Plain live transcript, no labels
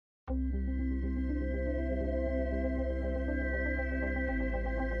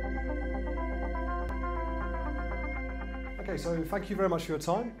Okay, so thank you very much for your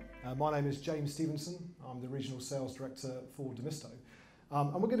time. My name is James Stevenson. I'm the Regional Sales Director for Demisto.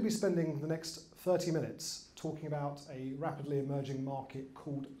 And we're going to be spending the next 30 minutes talking about a rapidly emerging market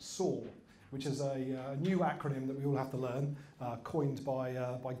called SOAR, which is a new acronym that we all have to learn, coined by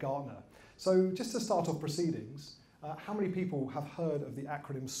Gartner. So just to start off proceedings, how many people have heard of the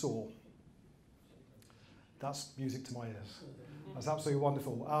acronym SOAR? That's music to my ears. That's absolutely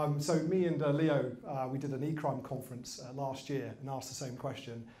wonderful. So me and Leo, we did an e-crime conference last year and asked the same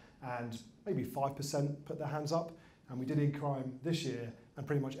question, and maybe 5% put their hands up. And we did e-crime this year, and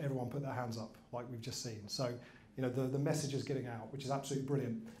pretty much everyone put their hands up, like we've just seen. So, you know, the message is getting out, which is absolutely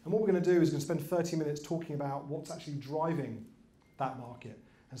brilliant. And what we're going to do is going to spend 30 minutes talking about what's actually driving that market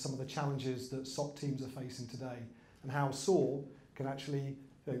and some of the challenges that SOC teams are facing today, and how SOAR can actually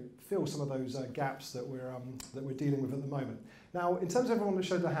fill some of those gaps that we're dealing with at the moment. Now, in terms of everyone that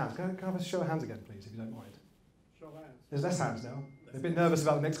showed their hands, can I have a show of hands again, please, if you don't mind? Show of hands. There's less hands now. They're a bit nervous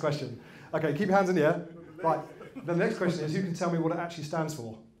about the next question. Okay, keep your hands in the air. Right. The next question is, who can tell me what it actually stands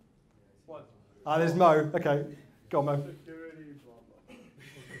for? What? There's Mo. Okay, go on, Mo. Security, blah, blah.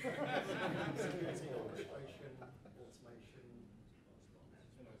 Security Orchestration, automation,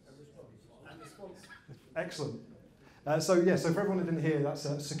 and response. Excellent. So for everyone that didn't hear, that's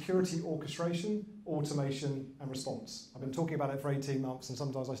security orchestration, automation, and response. I've been talking about it for 18 months, and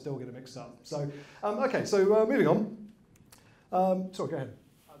sometimes I still get it mixed up. So, okay, so moving on. Sorry, go ahead.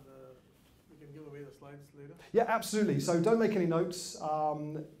 We can give away the slides later? Yeah, absolutely. So don't make any notes.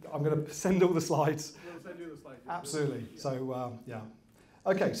 I'm going to send all the slides. We'll send you the slides. Absolutely. So, yeah.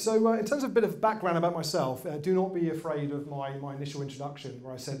 Okay, so in terms of a bit of background about myself, do not be afraid of my initial introduction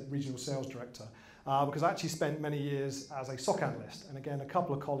where I said Regional Sales Director. Because I actually spent many years as a SOC analyst, and again, a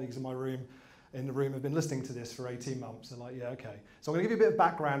couple of colleagues in the room have been listening to this for 18 months. They're like, yeah, okay. So I'm going to give you a bit of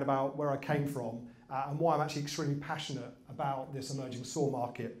background about where I came from and why I'm actually extremely passionate about this emerging SOAR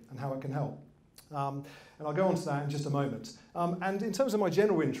market and how it can help. And I'll go on to that in just a moment. And in terms of my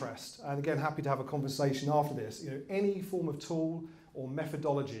general interest, and again, happy to have a conversation after this, any form of tool or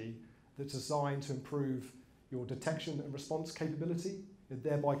methodology that's designed to improve your detection and response capability,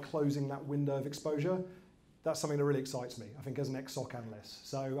 thereby closing that window of exposure, that's something that really excites me, I think, as an ex-SOC analyst.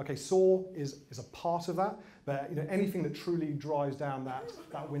 So, okay, SOAR is a part of that, but anything that truly drives down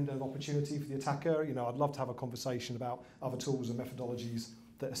that window of opportunity for the attacker, I'd love to have a conversation about other tools and methodologies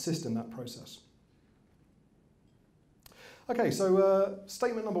that assist in that process. Okay, so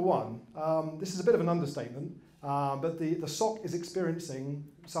statement number one. This is a bit of an understatement, but the SOC is experiencing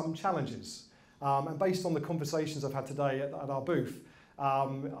some challenges. And based on the conversations I've had today at our booth,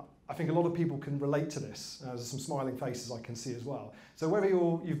 I think a lot of people can relate to this. There's some smiling faces I can see as well. So whether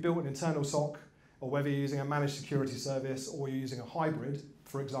you've built an internal SOC, or whether you're using a managed security service, or you're using a hybrid,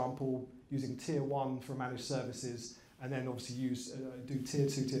 for example, using tier 1 for managed services, and then obviously do tier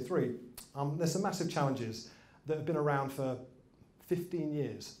 2, tier 3, there's some massive challenges that have been around for 15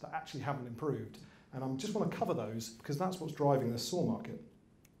 years that actually haven't improved. And I just want to cover those because that's what's driving the SOAR market.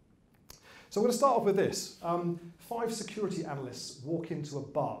 So I'm going to start off with this. 5 security analysts walk into a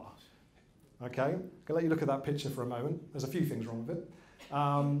bar. Okay, I'm going to let you look at that picture for a moment. There's a few things wrong with it.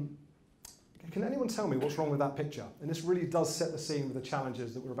 Can anyone tell me what's wrong with that picture? And this really does set the scene with the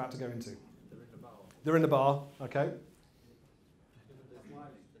challenges that we're about to go into. They're in the bar. They're in the bar, okay.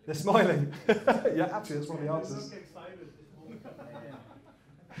 They're smiling. Yeah, absolutely, that's one of the answers. They look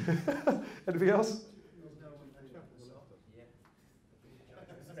excited. Anything else?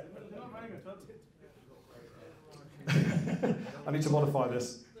 I need to modify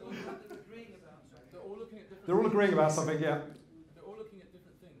this. They're all agreeing about something, yeah. They're all looking at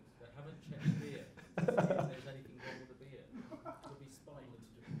different things. They haven't checked beer to see if there's anything wrong with the beer. Could be spying into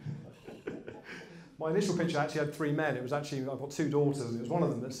different things. My initial picture actually had 3 men. It was actually, I've got 2 daughters, and it was one of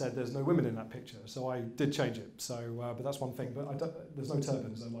them that said there's no women in that picture. So I did change it. So, but that's one thing. But there's no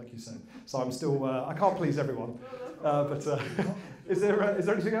turbans, though, like you said. So I'm still, I can't please everyone. Is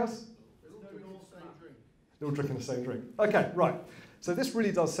there anything else? They're all drinking the same drink. Okay, right. So this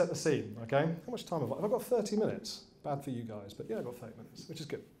really does set the scene, okay? How much time have I? Have I got 30 minutes? Bad for you guys, but yeah, I've got 30 minutes, which is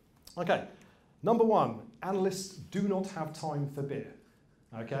good. Okay, number 1, analysts do not have time for beer,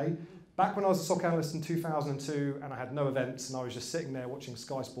 okay? Back when I was a SOC analyst in 2002 and I had no events and I was just sitting there watching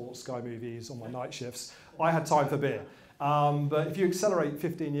Sky Sports, Sky Movies on my night shifts, I had time for beer. But if you accelerate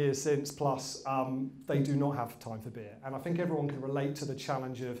 15 years since plus, they do not have time for beer. And I think everyone can relate to the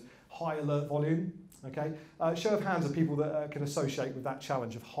challenge of high alert volume. Okay, show of hands of people that can associate with that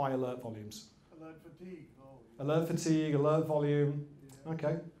challenge of high alert volumes. Alert fatigue. Oh. Alert fatigue, alert volume. Yeah.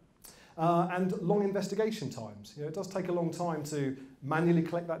 Okay. And long investigation times. It does take a long time to manually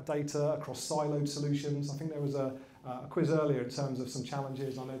collect that data across siloed solutions. I think there was a a quiz earlier in terms of some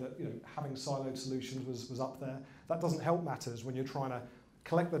challenges. I know that having siloed solutions was up there. That doesn't help matters when you're trying to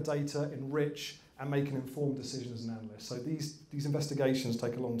collect the data, enrich, and make an informed decision as an analyst. So these investigations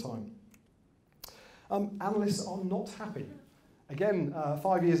take a long time. Analysts are not happy. Again,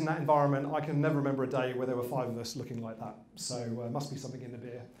 5 years in that environment, I can never remember a day where there were 5 of us looking like that. So must be something in the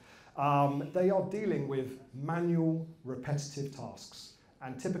beer. They are dealing with manual, repetitive tasks.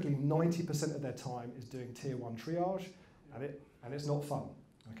 And typically 90% of their time is doing tier 1 triage, and it's not fun.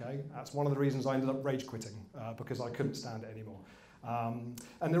 Okay? That's one of the reasons I ended up rage quitting, because I couldn't stand it anymore.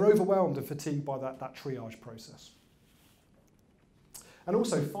 And they're overwhelmed and fatigued by that triage process. And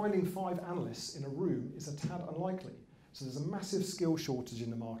also, finding 5 analysts in a room is a tad unlikely. So there's a massive skill shortage in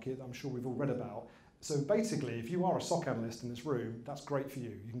the market that I'm sure we've all read about. So basically, if you are a SOC analyst in this room, that's great for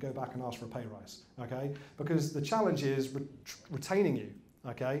you. You can go back and ask for a pay rise, okay? Because the challenge is retaining you,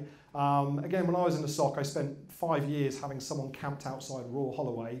 okay? Again, when I was in the SOC, I spent 5 years having someone camped outside Royal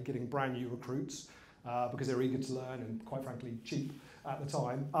Holloway getting brand new recruits because they were eager to learn and, quite frankly, cheap at the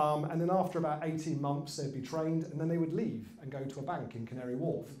time. And then after about 18 months, they'd be trained, and then they would leave and go to a bank in Canary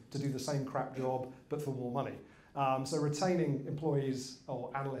Wharf to do the same crap job, but for more money. So retaining employees or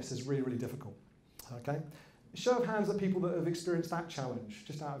analysts is really, really difficult. Okay. Show of hands of people that have experienced that challenge,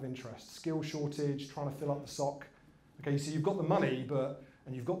 just out of interest. Skill shortage, trying to fill up the SOC. Okay, so you've got the money,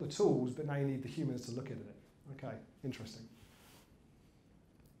 and you've got the tools, but now you need the humans to look at it. Okay, interesting.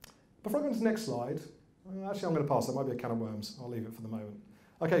 Before I go on to the next slide, actually I'm going to pass. That might be a can of worms. I'll leave it for the moment.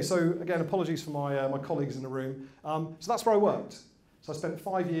 Okay, so again, apologies for my colleagues in the room. So that's where I worked. So I spent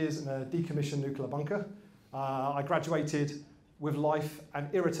 5 years in a decommissioned nuclear bunker. I graduated with life and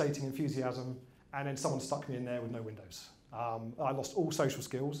irritating enthusiasm, and then someone stuck me in there with no windows. I lost all social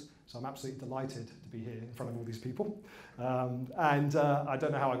skills, so I'm absolutely delighted to be here in front of all these people. I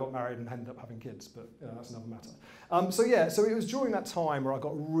don't know how I got married and ended up having kids, but that's another matter. So it was during that time where I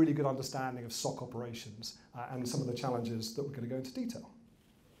got a really good understanding of SOC operations and some of the challenges that we're going to go into detail.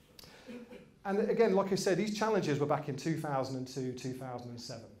 And again, like I said, these challenges were back in 2002,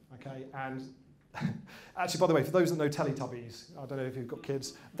 2007, okay? And actually, by the way, for those that know Teletubbies, I don't know if you've got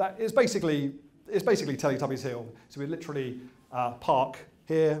kids, that is basically Teletubbies Hill. So we'd literally park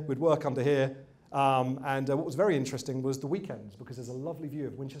here, we'd work under here, and what was very interesting was the weekends, because there's a lovely view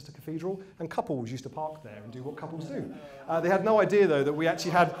of Winchester Cathedral, and couples used to park there and do what couples do. They had no idea, though, that we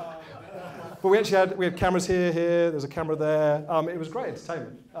actually had, we had cameras here, there's a camera there. It was great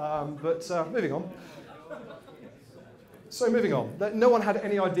entertainment. Moving on. So moving on, no one had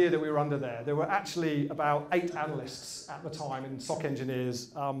any idea that we were under there. There were actually about 8 analysts at the time and SOC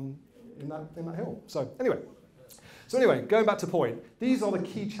engineers in that hill. So anyway, going back to point, these are the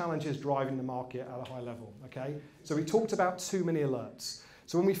key challenges driving the market at a high level, okay? So we talked about too many alerts.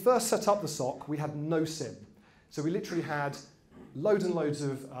 So when we first set up the SOC, we had no SIM. So we literally had loads and loads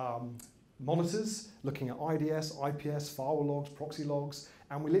of monitors looking at IDS, IPS, firewall logs, proxy logs,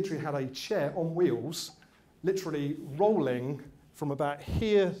 and we literally had a chair on wheels literally rolling from about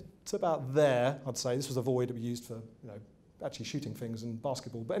here to about there, I'd say. This was a void that we used for, actually shooting things and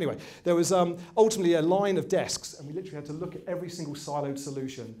basketball. But anyway, there was ultimately a line of desks, and we literally had to look at every single siloed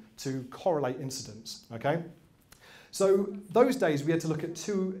solution to correlate incidents, okay? So those days, we had to look at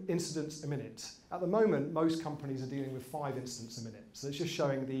 2 incidents a minute. At the moment, most companies are dealing with 5 incidents a minute. So it's just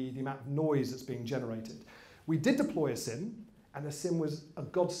showing the amount of noise that's being generated. We did deploy a SIM, and the SIM was a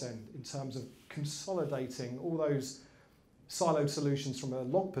godsend in terms of consolidating all those siloed solutions from a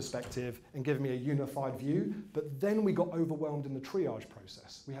log perspective and giving me a unified view. But then we got overwhelmed in the triage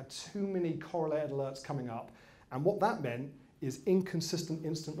process. We had too many correlated alerts coming up. And what that meant is inconsistent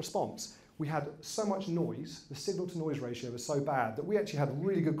instant response. We had so much noise, the signal to noise ratio was so bad that we actually had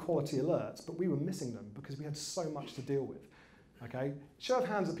really good quality alerts, but we were missing them because we had so much to deal with. Okay, show of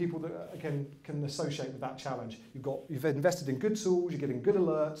hands of people that can associate with that challenge. You've invested in good tools, you're getting good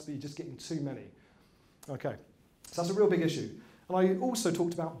alerts, but you're just getting too many. Okay, so that's a real big issue. And I also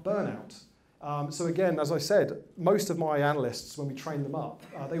talked about burnout. So again, as I said, most of my analysts, when we trained them up,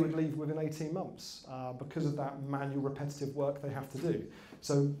 they would leave within 18 months because of that manual repetitive work they have to do.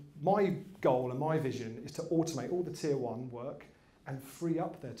 So my goal and my vision is to automate all the tier 1 work and free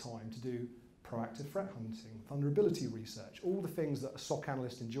up their time to do proactive threat hunting, vulnerability research, all the things that a SOC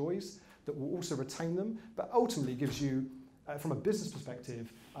analyst enjoys that will also retain them, but ultimately gives you, from a business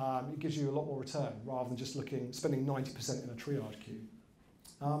perspective, it gives you a lot more return rather than just spending 90% in a triage queue.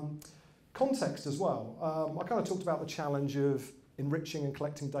 Context as well. I kind of talked about the challenge of enriching and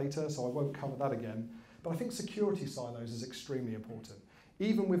collecting data, so I won't cover that again, but I think security silos is extremely important.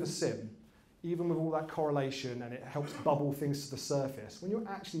 Even with a SIM, even with all that correlation and it helps bubble things to the surface, when you're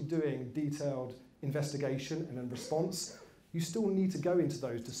actually doing detailed investigation and then response, you still need to go into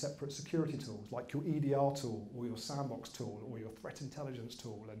those to separate security tools, like your EDR tool or your sandbox tool or your threat intelligence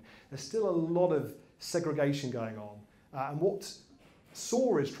tool. And there's still a lot of segregation going on. And what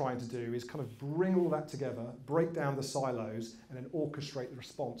SOAR is trying to do is kind of bring all that together, break down the silos, and then orchestrate the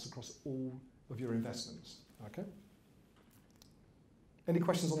response across all of your investments. Okay? Any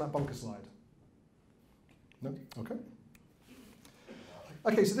questions on that bunker slide? No? Okay.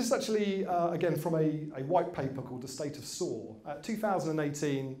 Okay, so this is actually, again, from a white paper called The State of SOAR,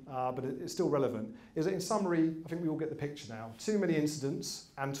 2018, but it's still relevant. Is that in summary, I think we all get the picture now, too many incidents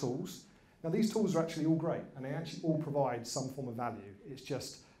and tools. Now, these tools are actually all great, and they actually all provide some form of value. It's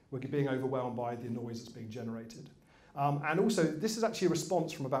just we're being overwhelmed by the noise that's being generated. And also, this is actually a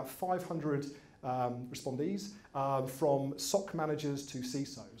response from about 500 respondees, from SOC managers to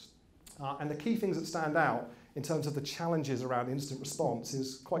CISOs. And the key things that stand out in terms of the challenges around incident response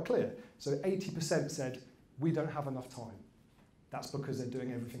is quite clear. So 80% said, we don't have enough time. That's because they're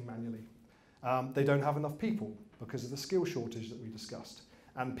doing everything manually. They don't have enough people because of the skill shortage that we discussed.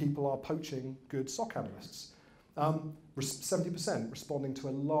 And people are poaching good SOC analysts. 70% responding to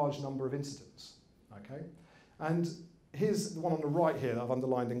a large number of incidents. Okay? And here's the one on the right here that I've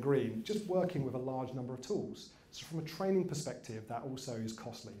underlined in green, just working with a large number of tools. So from a training perspective, that also is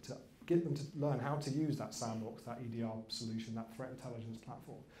costly to get them to learn how to use that sandbox, that EDR solution, that threat intelligence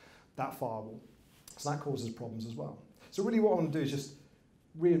platform, that firewall. So that causes problems as well. So really what I want to do is just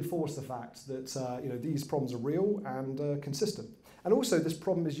reinforce the fact that these problems are real and consistent. And also this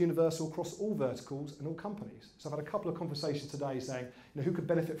problem is universal across all verticals and all companies. So I've had a couple of conversations today saying, who could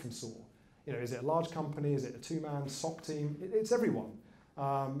benefit from SOAR? Is it a large company? Is it a two-man SOC team? It's everyone.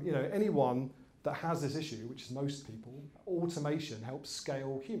 Anyone that has this issue, which is most people, automation helps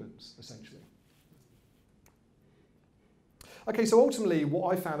scale humans, essentially. Okay, so ultimately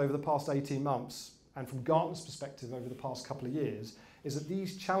what I found over the past 18 months, and from Gartner's perspective over the past couple of years, is that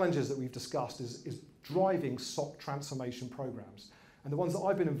these challenges that we've discussed is driving SOC transformation programs. And the ones that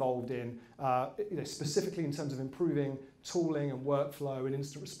I've been involved in, specifically in terms of improving tooling and workflow and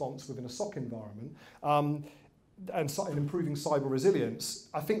instant response within a SOC environment, and improving cyber resilience,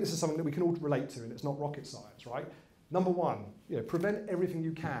 I think this is something that we can all relate to, and it's not rocket science, right? Number one, prevent everything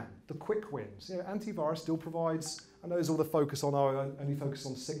you can. The quick wins. Antivirus still provides, I know there's all the focus on, only focus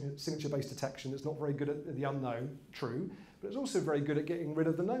on signature-based detection. It's not very good at the unknown, true, but it's also very good at getting rid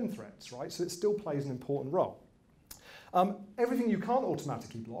of the known threats, right? So it still plays an important role. Everything you can't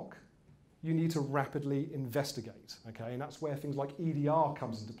automatically block, you need to rapidly investigate, okay? And that's where things like EDR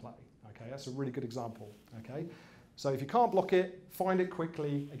comes into play, okay? That's a really good example, okay? So if you can't block it, find it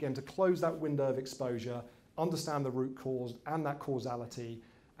quickly, again, to close that window of exposure, understand the root cause and that causality,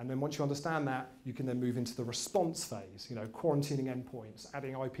 and then once you understand that, you can then move into the response phase, quarantining endpoints,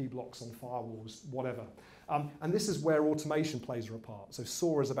 adding IP blocks on firewalls, whatever. And this is where automation plays a part. So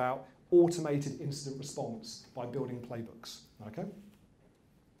SOAR is about automated incident response by building playbooks, okay?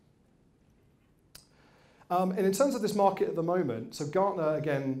 And in terms of this market at the moment, so Gartner,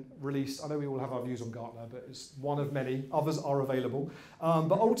 again, released, I know we all have our views on Gartner, but it's one of many, others are available.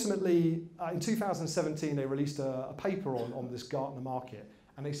 But ultimately, in 2017, they released a paper on this Gartner market,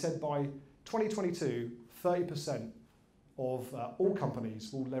 and they said by 2022, 30% of all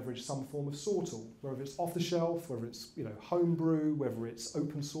companies will leverage some form of SOAR tool, whether it's off the shelf, whether it's homebrew, whether it's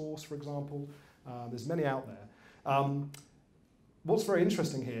open source, for example. There's many out there. What's very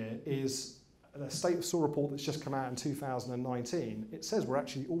interesting here is the State of SOAR report that's just come out in 2019. It says we're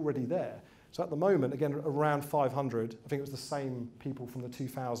actually already there. So at the moment, again, around 500, I think it was the same people from the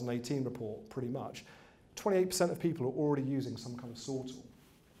 2018 report, pretty much. 28% of people are already using some kind of SOAR tool.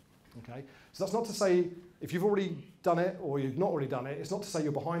 Okay, so that's not to say if you've already done it or you've not already done it, it's not to say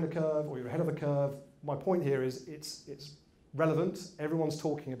you're behind the curve or you're ahead of the curve. My point here is it's relevant, everyone's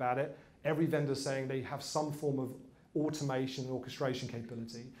talking about it, every vendor's saying they have some form of automation and orchestration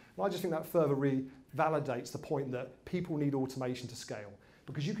capability. And I just think that further validates the point that people need automation to scale,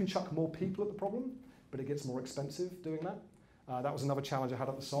 because you can chuck more people at the problem, but it gets more expensive doing that. That was another challenge I had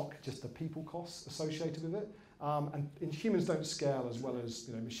at the SOC, just the people costs associated with it. And humans don't scale as well as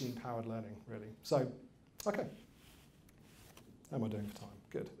machine-powered learning, really. So, okay. How am I doing for time?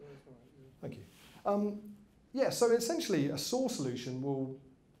 Good. Thank you. So essentially, a SOAR solution will,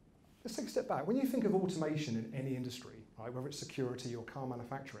 let's take a step back. When you think of automation in any industry, right, whether it's security or car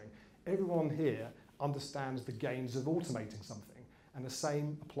manufacturing, everyone here understands the gains of automating something. And the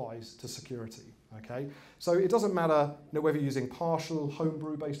same applies to security, okay? So it doesn't matter whether you're using partial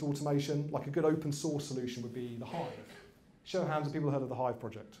homebrew-based automation, like a good open source solution would be the Hive. Show of hands of people heard of the Hive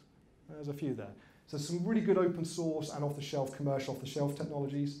project. There's a few there. So some really good open source and off-the-shelf, commercial off-the-shelf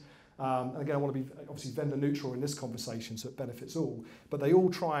technologies. And again, I want to be obviously vendor neutral in this conversation so it benefits all, but they all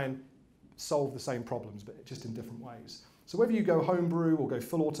try and solve the same problems, but just in different ways. So whether you go homebrew or go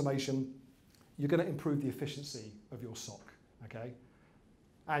full automation, you're going to improve the efficiency of your SOC, okay?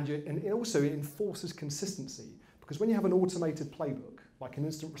 And it also enforces consistency, because when you have an automated playbook, like an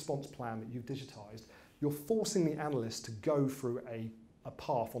incident response plan that you've digitized, you're forcing the analyst to go through a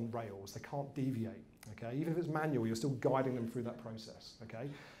path on rails. They can't deviate, okay? Even if it's manual, you're still guiding them through that process, okay?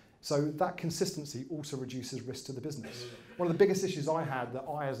 So that consistency also reduces risk to the business. One of the biggest issues I had that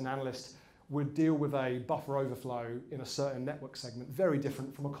I, as an analyst, would deal with a buffer overflow in a certain network segment, very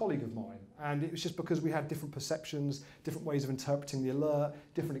different from a colleague of mine. And it was just because we had different perceptions, different ways of interpreting the alert,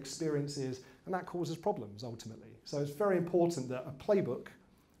 different experiences, and that causes problems ultimately. So it's very important that a playbook,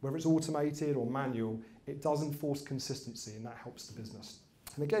 whether it's automated or manual, it does enforce consistency, and that helps the business.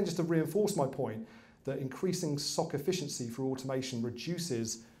 And again, just to reinforce my point, that increasing SOC efficiency through automation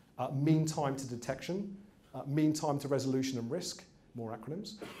reduces mean time to detection, mean time to resolution and risk, more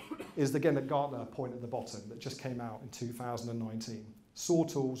acronyms, is again the Gartner point at the bottom that just came out in 2019. SOAR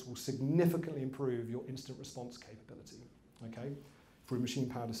tools will significantly improve your incident response capability, okay, through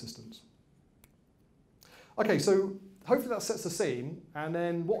machine-powered assistance. Okay, so hopefully that sets the scene, and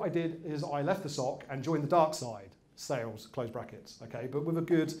then what I did is I left the SOC and joined the dark side, sales, close brackets, okay, but with a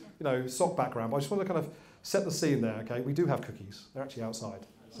good, SOC background. But I just want to kind of set the scene there, okay. We do have cookies, they're actually outside,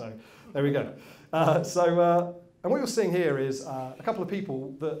 so there we go. And what you're seeing here is a couple of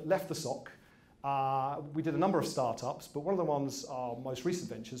people that left the SOC. We did a number of startups, but one of the ones, our most recent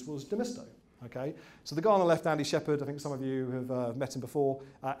ventures, was Demisto. Okay, so the guy on the left, Andy Shepherd, I think some of you have met him before,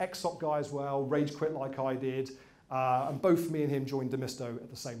 ex-SOC guy as well, rage quit like I did, and both me and him joined Demisto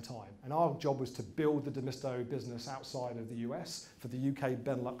at the same time. And our job was to build the Demisto business outside of the US for the UK,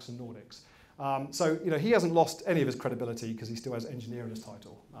 Benelux, and Nordics. So he hasn't lost any of his credibility because he still has engineer in his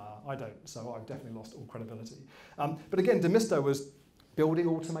title. I don't, so I've definitely lost all credibility. But again, Demisto was building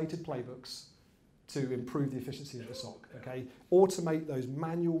automated playbooks to improve the efficiency of the SOC, okay? Automate those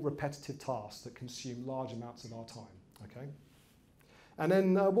manual repetitive tasks that consume large amounts of our time, okay? And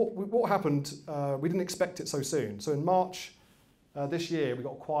then what happened, we didn't expect it so soon. So in March this year, we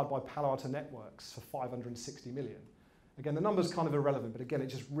got acquired by Palo Alto Networks for $560 million. Again, the number's kind of irrelevant, but again, it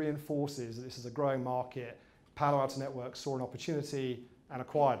just reinforces that this is a growing market. Palo Alto Networks saw an opportunity and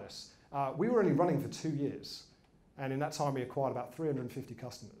acquired us. We were only running for 2 years, and in that time we acquired about 350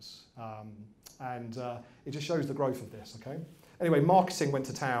 customers. It just shows the growth of this, okay? Anyway, marketing went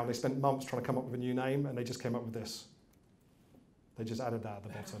to town. They spent months trying to come up with a new name, and they just came up with this. They just added that at the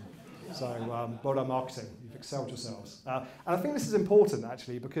bottom. So well done, marketing. You've excelled yourselves. And I think this is important,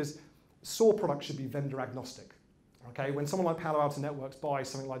 actually, because SOAR products should be vendor agnostic. Okay, when someone like Palo Alto Networks buys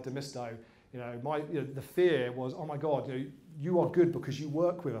something like Demisto, the fear was, oh my God, you are good because you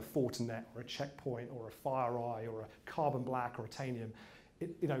work with a Fortinet or a Checkpoint or a FireEye or a Carbon Black or a Tanium,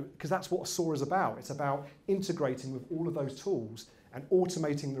 because that's what SOAR is about. It's about integrating with all of those tools and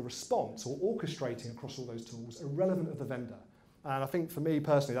automating the response or orchestrating across all those tools, irrelevant of the vendor. And I think for me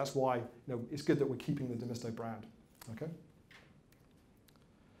personally, that's why it's good that we're keeping the Demisto brand. Okay.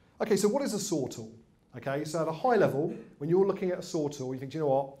 Okay, so what is a SOAR tool? Okay, so at a high level, when you're looking at a SOAR tool, you think, do you know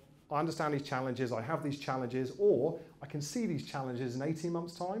what? I understand these challenges, I have these challenges, or I can see these challenges in 18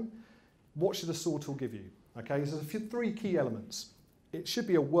 months' time. What should a SOAR tool give you? Okay, so there's three key elements. It should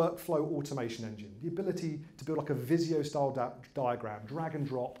be a workflow automation engine, the ability to build like a Visio-style diagram, drag and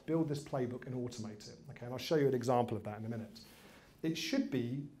drop, build this playbook and automate it. Okay, and I'll show you an example of that in a minute. It should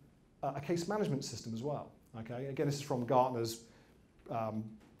be a case management system as well. Okay, again, this is from Gartner's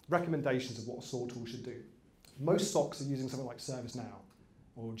recommendations of what a SOAR tool should do. Most SOCs are using something like ServiceNow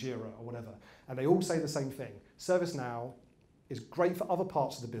or Jira or whatever, and they all say the same thing. ServiceNow is great for other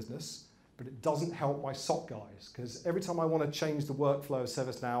parts of the business, but it doesn't help my SOC guys, because every time I want to change the workflow of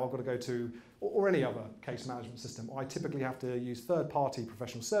ServiceNow, I've got to go to, or any other case management system, I typically have to use third-party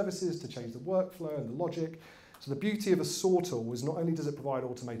professional services to change the workflow and the logic. So the beauty of a SOAR tool is not only does it provide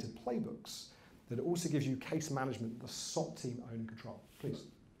automated playbooks, that it also gives you case management the SOC team own and control. Please.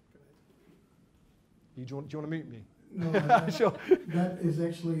 Do you want to mute me? No, that, sure. That is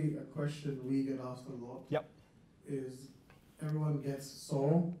actually a question we get asked a lot. Yep. Is everyone gets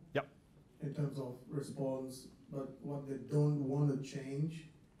SOAR? Yep. In terms of response, but what they don't want to change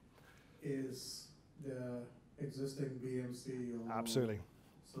is the existing BMC or Absolutely.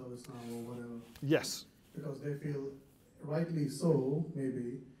 ServiceNow or whatever. Yes. Because they feel, rightly so,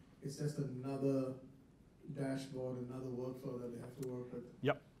 maybe, it's just another dashboard, another workflow that they have to work with.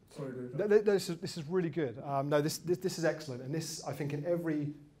 Yep. Sorry to interrupt. This is really good. No, this is excellent. And this, I think, in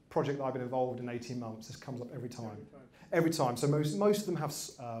every project that I've been involved in 18 months, this comes up every time. every time. So most of them have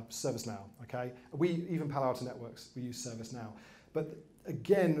ServiceNow, okay? Even Palo Alto Networks, we use ServiceNow. But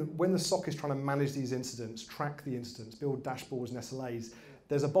again, when the SOC is trying to manage these incidents, track the incidents, build dashboards and SLAs,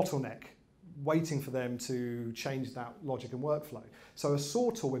 there's a bottleneck waiting for them to change that logic and workflow. So a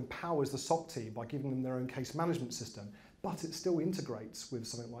SOAR tool empowers the SOC team by giving them their own case management system, but it still integrates with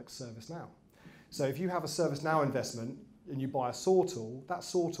something like ServiceNow. So if you have a ServiceNow investment and you buy a SOAR tool, that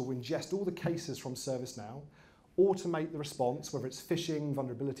SOAR tool will ingest all the cases from ServiceNow, automate the response, whether it's phishing,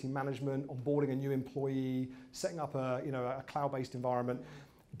 vulnerability management, onboarding a new employee, setting up a cloud-based environment,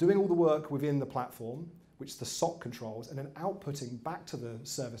 doing all the work within the platform, which the SOC controls, and then outputting back to the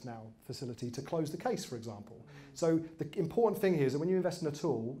ServiceNow facility to close the case, for example. So the important thing here is that when you invest in a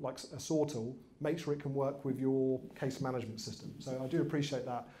tool, like a SOAR tool, make sure it can work with your case management system. So I do appreciate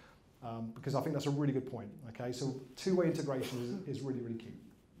that because I think that's a really good point. Okay, so two-way integration is really, really key.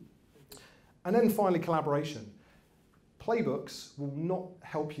 And then finally, collaboration. Playbooks will not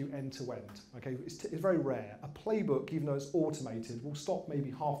help you end to end. Okay, it's very rare. A playbook, even though it's automated, will stop maybe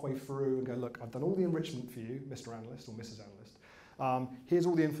halfway through and go, look, I've done all the enrichment for you, Mr. Analyst or Mrs. Analyst. Here's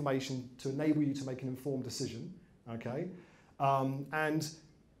all the information to enable you to make an informed decision. Okay, and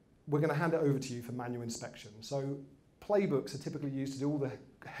we're going to hand it over to you for manual inspection. So playbooks are typically used to do all the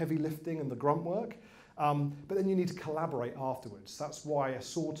heavy lifting and the grunt work. But then you need to collaborate afterwards. That's why a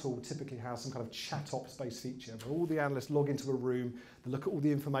SOAR tool typically has some kind of chat ops-based feature where all the analysts log into a room, they look at all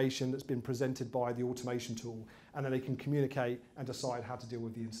the information that's been presented by the automation tool, and then they can communicate and decide how to deal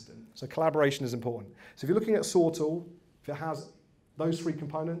with the incident. So collaboration is important. So if you're looking at a SOAR tool, if it has those three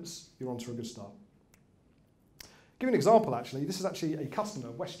components, you're onto a good start. Give you an example, actually. This is actually a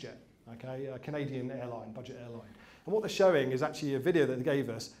customer, WestJet, okay, a Canadian airline, budget airline. And what they're showing is actually a video that they gave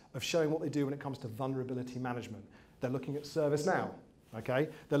us of showing what they do when it comes to vulnerability management. They're looking at ServiceNow, okay?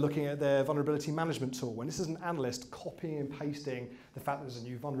 They're looking at their vulnerability management tool. And this is an analyst copying and pasting the fact that there's a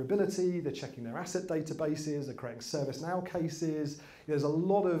new vulnerability, they're checking their asset databases, they're creating ServiceNow cases. There's a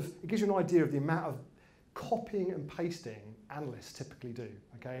lot of, it gives you an idea of the amount of copying and pasting analysts typically do,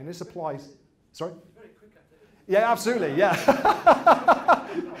 okay? And this applies, sorry? Very quick at it. Yeah, absolutely, yeah.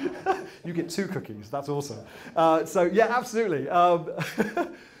 You get 2 cookies, that's awesome. So yeah, absolutely.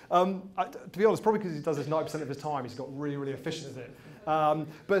 To be honest, probably because he does this 90% of his time, he's got really, really efficient at it.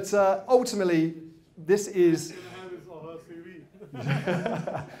 But ultimately, this is...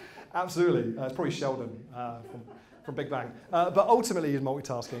 Absolutely, it's probably Sheldon from Big Bang. But ultimately, he's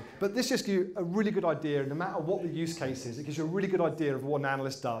multitasking. But this just gives you a really good idea, no matter what the use case is, it gives you a really good idea of what an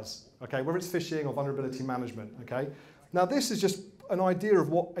analyst does, okay? Whether it's phishing or vulnerability management, okay? Now, this is just an idea of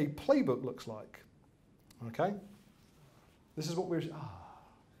what a playbook looks like, okay? This is what we're...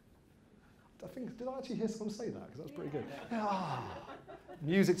 I think, did I actually hear someone say that? Because that's pretty good.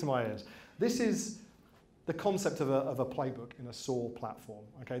 Music to my ears. This is the concept of a playbook in a SOAR platform,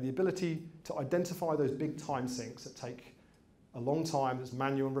 okay? The ability to identify those big time sinks that take a long time, that's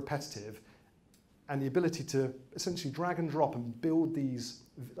manual and repetitive, and the ability to essentially drag and drop and build these,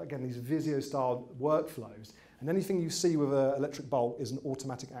 again, these Visio-style workflows. And anything you see with an electric bolt is an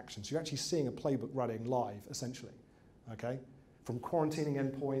automatic action. So you're actually seeing a playbook running live, essentially, okay? From quarantining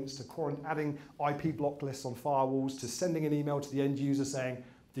endpoints to adding IP block lists on firewalls to sending an email to the end user saying,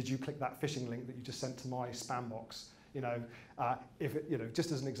 did you click that phishing link that you just sent to my spam box?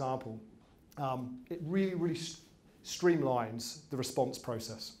 Just as an example, it really, really streamlines the response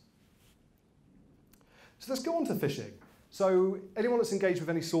process. So let's go on to phishing. So anyone that's engaged with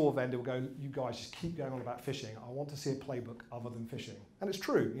any SOAR vendor will go, you guys just keep going on about phishing. I want to see a playbook other than phishing. And it's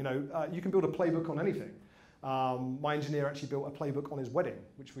true, you can build a playbook on anything. My engineer actually built a playbook on his wedding,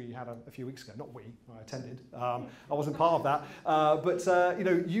 which we had a few weeks ago. Not we, I attended. I wasn't part of that.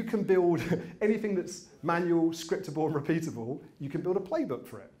 But you can build anything that's manual, scriptable, and repeatable. You can build a playbook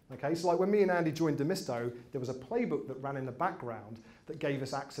for it. Okay, so like when me and Andy joined Demisto, there was a playbook that ran in the background that gave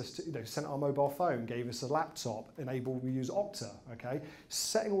us access to, sent our mobile phone, gave us a laptop, enabled we use Okta. Okay,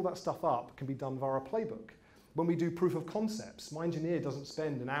 setting all that stuff up can be done via a playbook. When we do proof of concepts, my engineer doesn't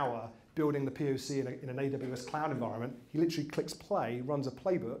spend an hour building the POC in an AWS cloud environment. He literally clicks play, runs a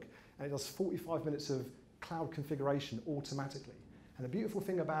playbook, and it does 45 minutes of cloud configuration automatically. And the beautiful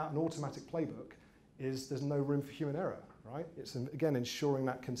thing about an automatic playbook is there's no room for human error, right? It's, again, ensuring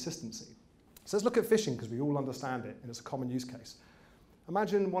that consistency. So let's look at phishing because we all understand it, and it's a common use case.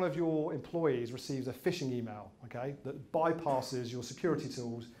 Imagine one of your employees receives a phishing email, okay, that bypasses your security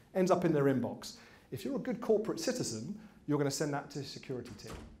tools, ends up in their inbox. If you're a good corporate citizen, you're going to send that to the security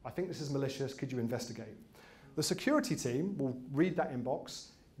team. I think this is malicious, could you investigate? The security team will read that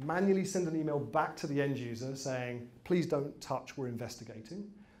inbox, manually send an email back to the end user saying, please don't touch, we're investigating.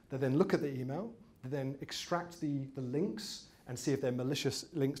 They then look at the email, then extract the links and see if they're malicious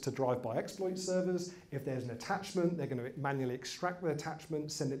links to drive-by exploit servers. If there's an attachment, they're going to manually extract the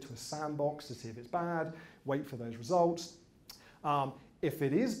attachment, send it to a sandbox to see if it's bad, wait for those results. If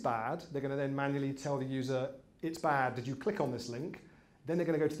it is bad, they're going to then manually tell the user, it's bad, did you click on this link? Then they're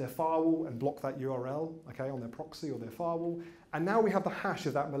going to go to their firewall and block that URL, okay, on their proxy or their firewall. And now we have the hash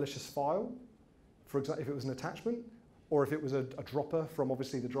of that malicious file, for example, if it was an attachment, or if it was a dropper from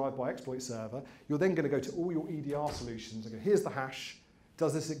obviously the drive-by exploit server. You're then going to go to all your EDR solutions and go, here's the hash,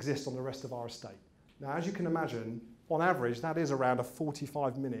 does this exist on the rest of our estate? Now, as you can imagine, on average, that is around a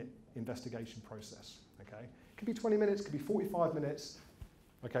 45-minute investigation process, okay? It could be 20 minutes, it could be 45 minutes,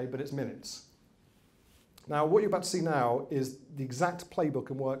 okay, but it's minutes. Now, what you're about to see now is the exact playbook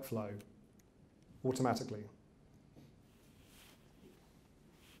and workflow automatically.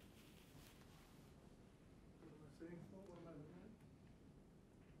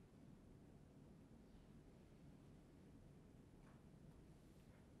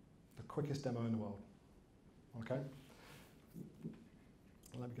 The quickest demo in the world, okay?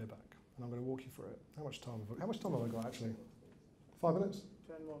 Let me go back, and I'm going to walk you through it. How much time have I got, actually? 5 minutes?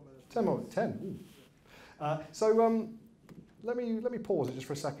 10 more minutes. 10 more, 10, ooh. Let me pause it just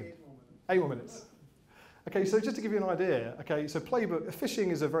for a second. 8 more minutes. 8 more minutes. Okay, so just to give you an idea, okay, so playbook,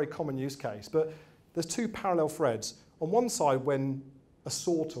 phishing is a very common use case, but there's 2 parallel threads. On one side, when a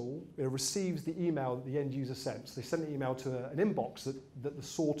SOAR tool receives the email that the end user sends, they send the email to an inbox that the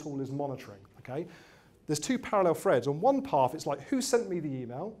SOAR tool is monitoring, okay? There's 2 parallel threads. On one path, it's like, who sent me the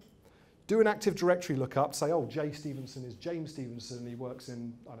email? Do an Active Directory lookup, say, oh, Jay Stevenson is James Stevenson, he works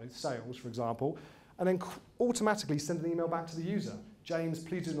in, I don't know, sales, for example, and then automatically send an email back to the user. James,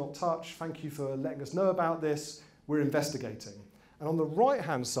 please do not touch. Thank you for letting us know about this. We're investigating. And on the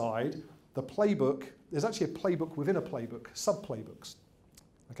right-hand side, the playbook, there's actually a playbook within a playbook, sub-playbooks.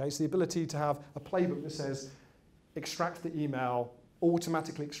 Okay, so the ability to have a playbook that says, extract the email,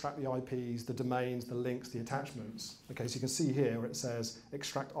 automatically extract the IPs, the domains, the links, the attachments. Okay, so you can see here where it says,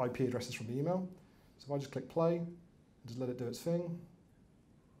 extract IP addresses from the email. So if I just click play, and just let it do its thing,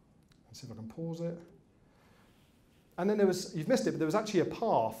 and see if I can pause it. And then you've missed it, but there was actually a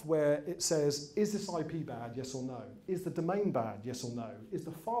path where it says, is this IP bad, yes or no? Is the domain bad, yes or no? Is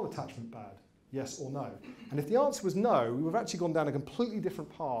the file attachment bad, yes or no? And if the answer was no, we would have actually gone down a completely different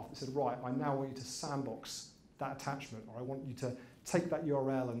path that said, right, I now want you to sandbox that attachment, or I want you to take that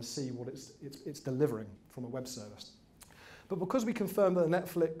URL and see what it's delivering from a web service. But because we confirmed that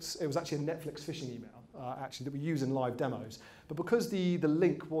it was actually a Netflix phishing email, actually, that we use in live demos, but because the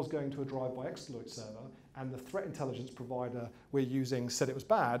link was going to a drive-by exploit server, and the threat intelligence provider we're using said it was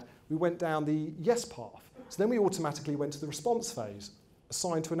bad, we went down the yes path. So then we automatically went to the response phase,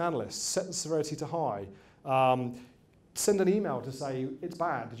 assign to an analyst, set the severity to high, send an email to say, it's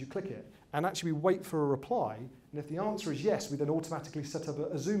bad, did you click it? And actually we wait for a reply, and if the answer is yes, we then automatically set up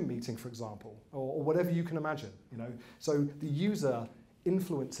a Zoom meeting, for example, or whatever you can imagine. You know? So the user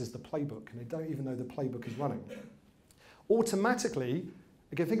influences the playbook, and they don't even know the playbook is running. Automatically,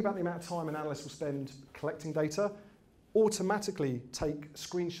 again, think about the amount of time an analyst will spend collecting data. Automatically take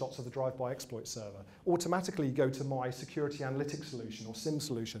screenshots of the drive-by exploit server. Automatically go to my security analytics solution or SIM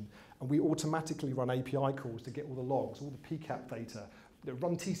solution, and we automatically run API calls to get all the logs, all the PCAP data,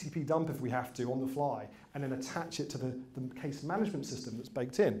 run TCP dump if we have to on the fly, and then attach it to the case management system that's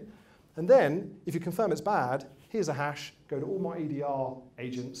baked in. And then, if you confirm it's bad, here's a hash, go to all my EDR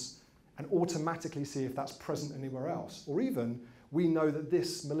agents, and automatically see if that's present anywhere else. Or even, we know that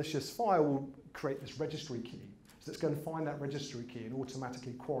this malicious file will create this registry key. So it's going to find that registry key and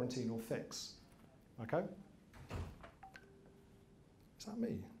automatically quarantine or fix. Okay? Is that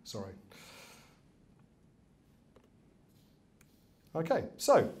me? Sorry. Okay,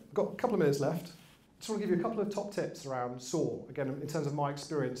 so I've got a couple of minutes left. I just want to give you a couple of top tips around SOAR, again, in terms of my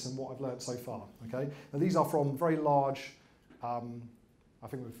experience and what I've learned so far. Okay? Now, these are from very large, I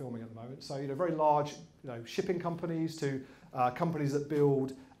think we're filming at the moment, so very large shipping companies to companies that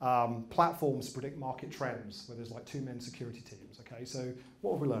build platforms to predict market trends, where there's like 2-man security teams. Okay, so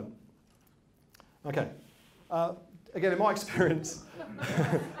what have we learned? Okay, again, in my experience,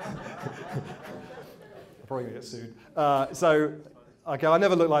 I'm probably gonna get sued. Okay, I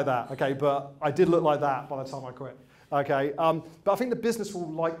never looked like that. Okay, but I did look like that by the time I quit. Okay, but I think the business will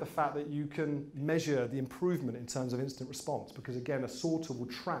like the fact that you can measure the improvement in terms of incident response, because again, a SOAR tool will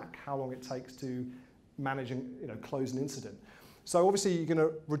track how long it takes to manage and close an incident. So obviously you're going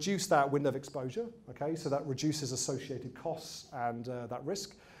to reduce that window of exposure, okay? So that reduces associated costs and that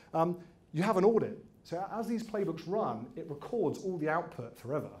risk. You have an audit. So as these playbooks run, it records all the output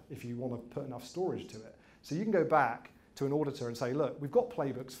forever if you want to put enough storage to it. So you can go back to an auditor and say, look, we've got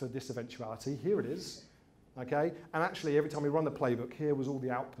playbooks for this eventuality, here it is, okay? And actually, every time we run the playbook, here was all the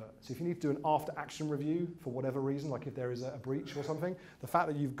output. So if you need to do an after-action review for whatever reason, like if there is a breach or something, the fact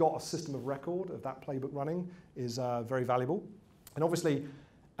that you've got a system of record of that playbook running is very valuable. And obviously,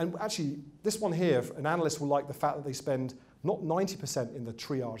 and actually, this one here, an analyst will like the fact that they spend not 90% in the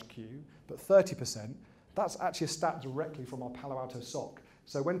triage queue, but 30%. That's actually a stat directly from our Palo Alto SOC.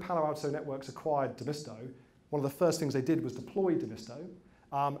 So when Palo Alto Networks acquired Demisto, one of the first things they did was deploy Demisto,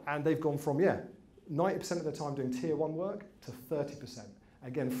 and they've gone from, 90% of their time doing tier 1 work to 30%.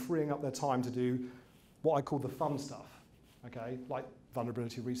 Again, freeing up their time to do what I call the fun stuff, okay, like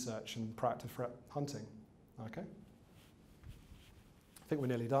vulnerability research and proactive threat hunting, okay? I think we're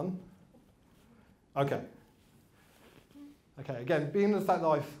nearly done. Okay. Okay, again, being the fact that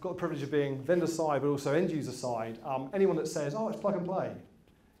I've got the privilege of being vendor side, but also end user side, anyone that says, oh, it's plug and play,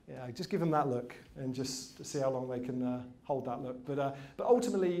 just give them that look and just see how long they can hold that look. But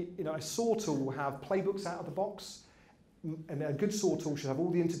ultimately, a SOAR tool will have playbooks out of the box, and a good SOAR tool should have all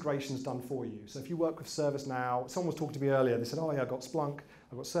the integrations done for you. So if you work with ServiceNow, someone was talking to me earlier, they said, oh yeah, I've got Splunk,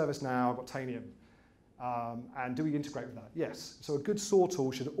 I've got ServiceNow, I've got Tanium. And do we integrate with that? Yes. So a good SOAR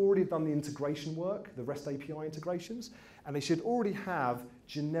tool should have already done the integration work, the REST API integrations, and they should already have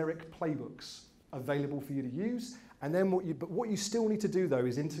generic playbooks available for you to use. And then what you still need to do though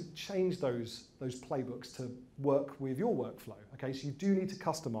is change those playbooks to work with your workflow. Okay, so you do need to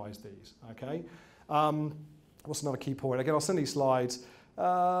customize these. Okay, what's another key point? Again, I'll send these slides.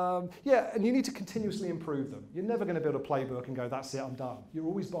 And you need to continuously improve them. You're never going to build a playbook and go, that's it, I'm done. You're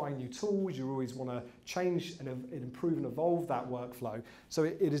always buying new tools. You always want to change and improve and evolve that workflow. So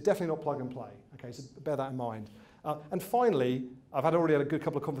it is definitely not plug and play. Okay, so bear that in mind. And finally, I've already had a good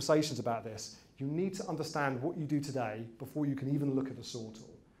couple of conversations about this. You need to understand what you do today before you can even look at the SOAR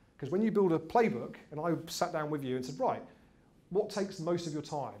tool. Because when you build a playbook, and I sat down with you and said, right, what takes most of your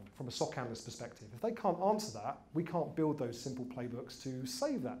time from a SOC analyst perspective? If they can't answer that, we can't build those simple playbooks to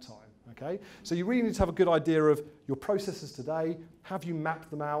save that time, okay? So you really need to have a good idea of your processes today. Have you mapped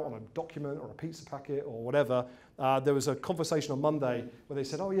them out on a document or a pizza packet or whatever? There was a conversation on Monday where they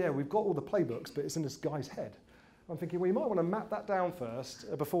said, oh yeah, we've got all the playbooks, but it's in this guy's head. I'm thinking, well, you might want to map that down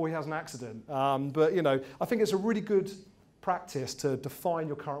first before he has an accident. But I think it's a really good practice to define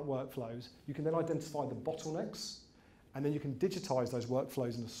your current workflows. You can then identify the bottlenecks, and then you can digitize those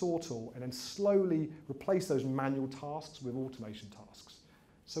workflows in the SOAR tool and then slowly replace those manual tasks with automation tasks.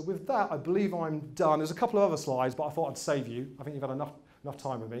 So with that, I believe I'm done. There's a couple of other slides, but I thought I'd save you. I think you've had enough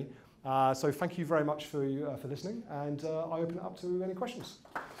time with me. So thank you very much for listening, and I open it up to any questions.